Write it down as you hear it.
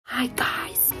Hi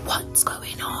guys, what's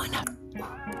going on? I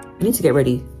need to get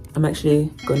ready. I'm actually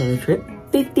going on a trip.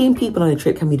 15 people on a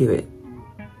trip, can we do it?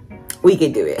 We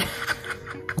can do it.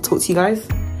 I'll talk to you guys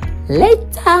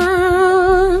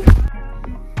later.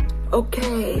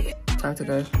 Okay, time to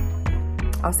go.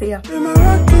 I'll see ya. In my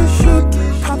rocket ship,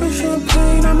 popping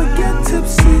champagne, I'ma get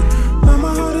tipsy. Now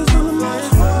my heart is on the march.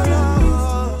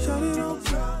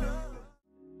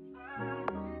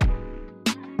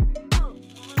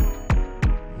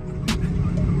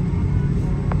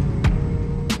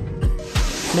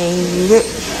 Made it.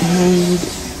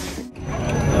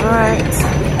 Alright.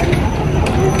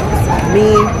 Me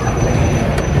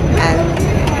and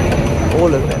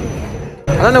all of them. I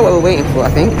don't know what we're waiting for, I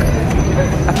think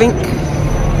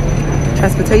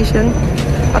transportation.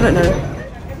 I don't know.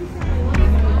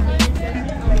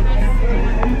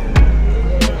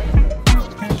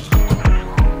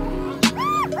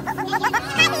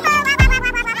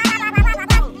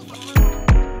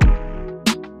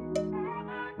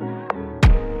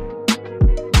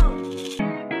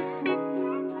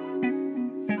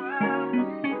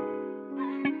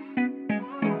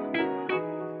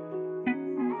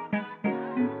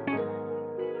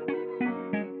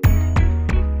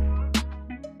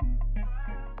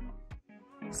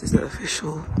 This is the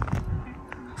official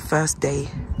first day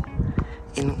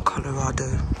in Colorado,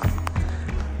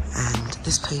 and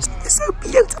this place is so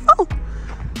beautiful,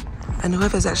 and the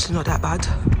weather's actually not that bad.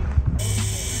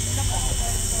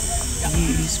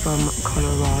 Views from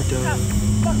Colorado.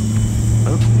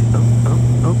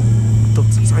 Oh,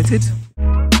 thoughts excited.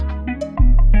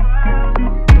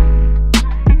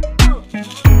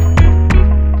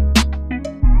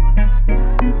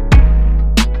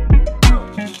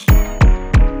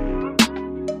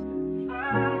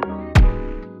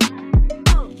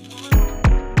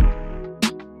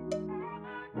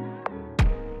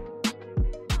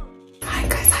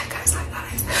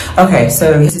 Okay,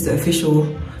 so this is the official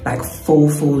like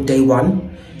full day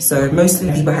one. So most of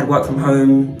the people had work from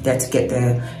home, they had to get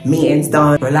their meetings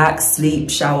done, relax, sleep,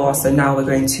 shower. So now we're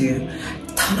going to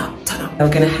turn up.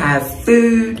 We're gonna have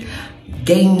food,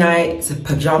 game night,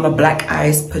 pajama, black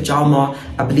ice, pajama,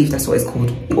 I believe that's what it's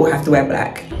called. We all have to wear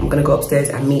black. I'm gonna go upstairs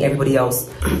and meet everybody else.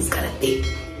 It's gonna be,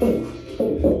 ooh.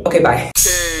 Okay, bye.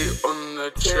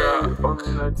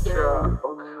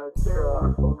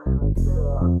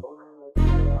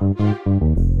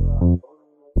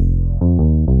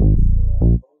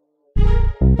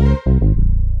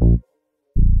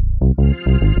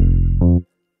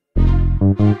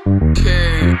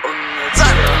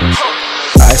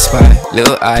 I spy,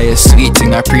 little eye, a sweet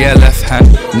thing. I pray a left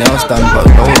hand, nails done but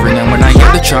no ring. And when I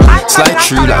get the charm, slide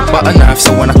through like butter knife.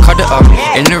 So when I cut it up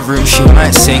in the room, she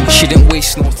might sing. She didn't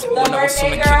waste no time when I was on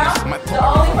the king. The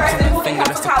only person who can go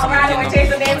to Colorado and change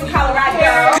the name to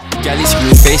ColoradGO. Gally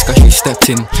screwed face cause she stepped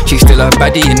in. She still a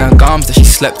baddie in her gums that she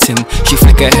slept in. She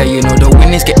flick her hair, you know the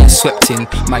wind is getting swept in.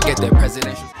 Might get the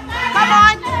presidential. Come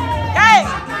on! Hey!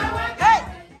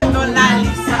 Don't lie,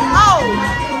 Lisa.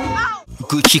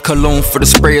 Gucci cologne for the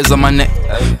sprayers on my neck.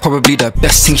 Probably the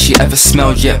best thing she ever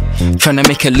smelled yet. Tryna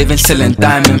make a living selling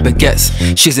diamond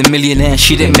baguettes. She's a millionaire,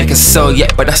 she didn't make a sell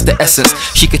yet, but that's the essence.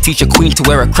 She could teach a queen to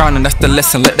wear a crown, and that's the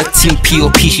lesson. Let the team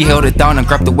POP, she held it down and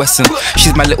grabbed the Wesson.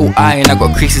 She's my little eye and I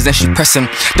got creases and she's pressing.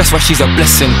 That's why she's a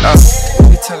blessing.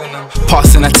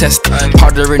 Passing a test,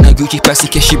 powder in a Gucci purse in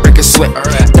case she break a sweat.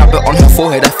 Dab it on her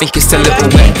forehead, I think it's a little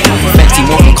wet. Fenty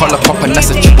more from color pop and that's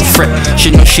a triple threat.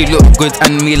 She knows she look good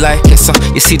and me like it, so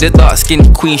you see the dark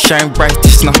skin queen shine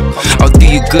brightest now. I'll do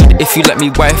you good if you let me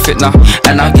wife it now,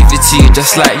 and I'll give it to you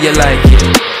just like you like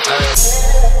it.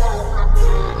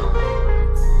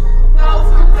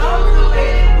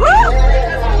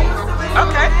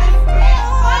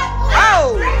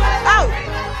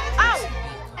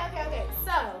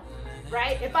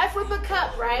 If I flip a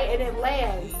cup, right, and it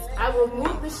lands, I will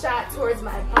move the shot towards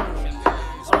my opponent.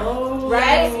 Oh.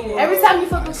 Right? Every time you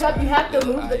flip a cup, you have to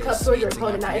move the cup towards your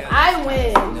opponent. Now, if I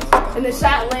win and the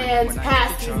shot lands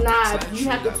past these knobs, you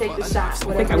have to take the shot.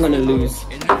 I think I'm gonna lose.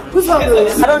 Who's gonna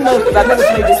lose? I don't know because I've never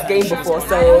played this game before,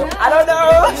 so I don't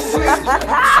know.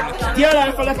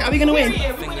 Are we gonna win?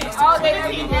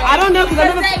 I don't know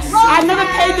because I've never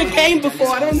played the game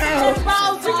before. I don't know.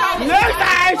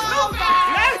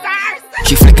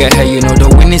 She flick her hair, you know the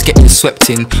wind is getting swept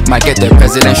in. Might get the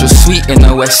presidential suite in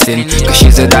the West End. Cause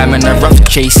she's a diamond, a rough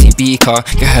JCB car.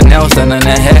 Get her nails done and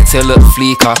her hair to look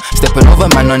fleeker. Stepping over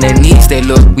man on their knees, they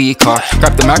look weaker.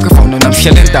 Grab the microphone and I'm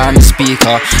shelling down the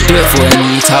speaker. Do it for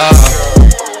Anita.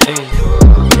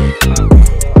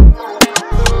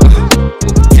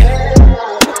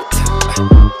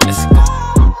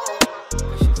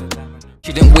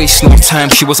 She didn't waste waste no time,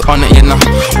 she was on it, you know.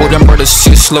 All them brothers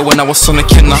too slow when I was on the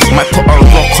kinna. Might put a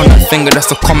rock on her finger, that's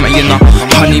the comment, you know.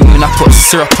 Honeymoon, I put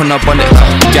syrup on her bonnet.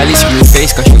 Galley screw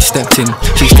face cause she stepped in.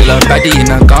 She still a baddie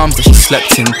in her gums that she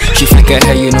slept in. She flick her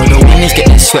hair, you know the wind is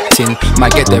getting swept in.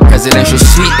 Might get the presidential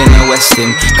suite in the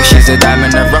Westin. Cause she's a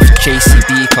diamond, a rough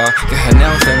JCB car. Get her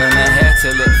nails done and her hair to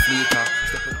look fleeker.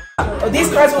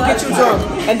 These cards will get you drunk,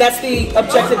 and that's the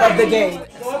objective of the game.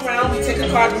 Go around, you take a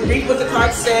card, you read what the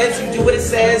card says, you do what it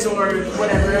says, or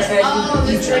whatever, and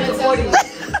you drink accordingly.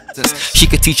 She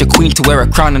could teach a queen to wear a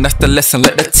crown, and that's the lesson.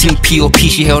 Let the team POP,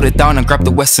 she held it down and grabbed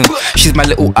the Wesson. She's my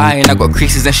little eye and I got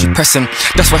creases and she's pressing.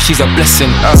 That's why she's a blessing.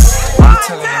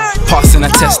 Passing a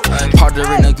test, powder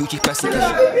in a Gucci person.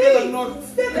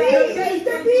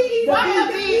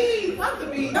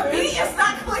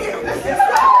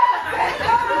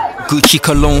 Gucci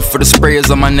cologne for the sprayers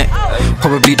on my neck.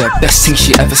 Probably the best thing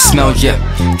she ever smelled yet.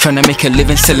 Tryna make a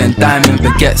living selling diamond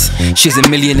baguettes. She's a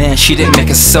millionaire, she didn't make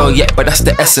a sell yet, but that's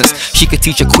the essence. She could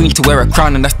teach a queen to wear a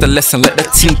crown, and that's the lesson. Let the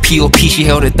team POP, she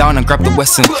held it down and grabbed the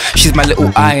Wesson. She's my little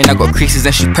eye and I got creases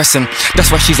and she's pressing. That's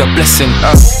why she's a blessing.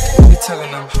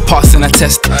 Passing a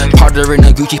test, powder in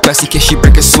a Gucci purse in case she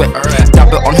break a sweat.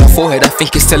 Dab it on her forehead, I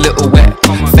think it's a little wet.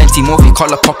 Fenty Morphe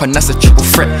color pop and that's a triple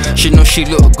threat. She knows she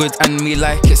look good and me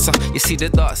like it, so you see the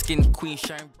dark skin queen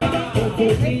shine.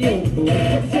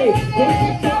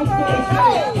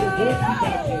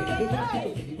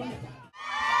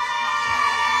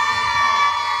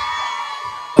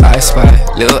 I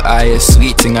spy, little eye is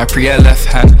sweet thing. I pre her left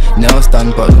hand, nails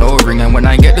done but no ring. And when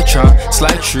I get the charm,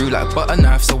 slide through like butter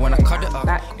knife. So when I cut it up,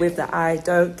 back with the I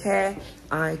don't care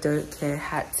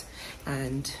hat,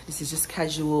 and this is just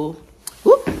casual,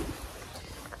 whoop,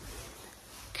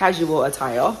 casual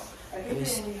attire.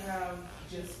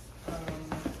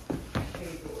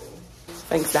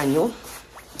 Thanks Daniel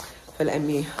for letting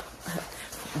me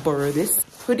borrow this.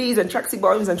 Hoodies and tracksuit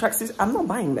bottoms and tracksuits, I'm not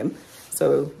buying them,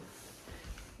 so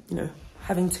you know,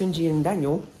 having Tunji and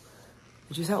Daniel,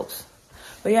 it just helps.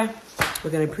 But yeah, we're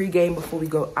gonna pre-game before we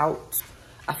go out.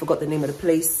 I forgot the name of the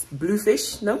place.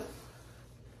 Bluefish, no?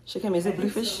 Shikemi, is it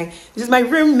Bluefish? This is my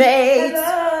roommate.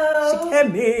 Hello.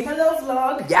 Shikemi. Hello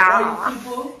vlog. Yeah.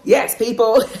 People. Yes,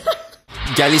 people.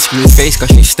 Galley screw face cause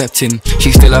she stepped in.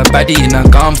 She's still a baddie in her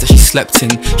gums that she slept in.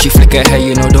 She flick her hair,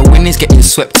 you know the wind is getting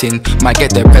swept in. Might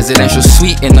get the presidential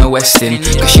suite in the Westin.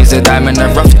 Cause she's a diamond, a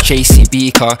rough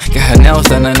JCB car. Get her nails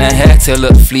done and her hair to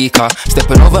look fleeker.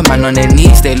 Stepping over man on their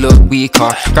knees, they look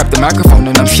weaker. Grab the microphone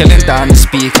and I'm shelling down the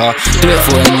speaker. Do it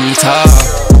for Anita.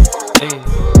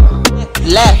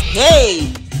 Left,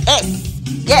 hey, yes,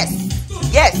 yes,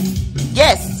 yes,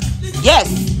 yes,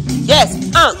 yes,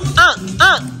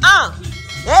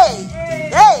 hey,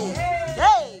 hey,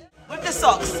 hey. With the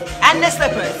socks, and the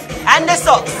slippers, and the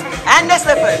socks, and the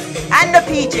slippers, and the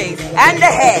PJs, and the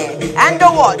hair, and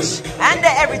the watch, and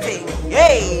the everything.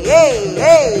 Hey, hey,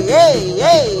 hey.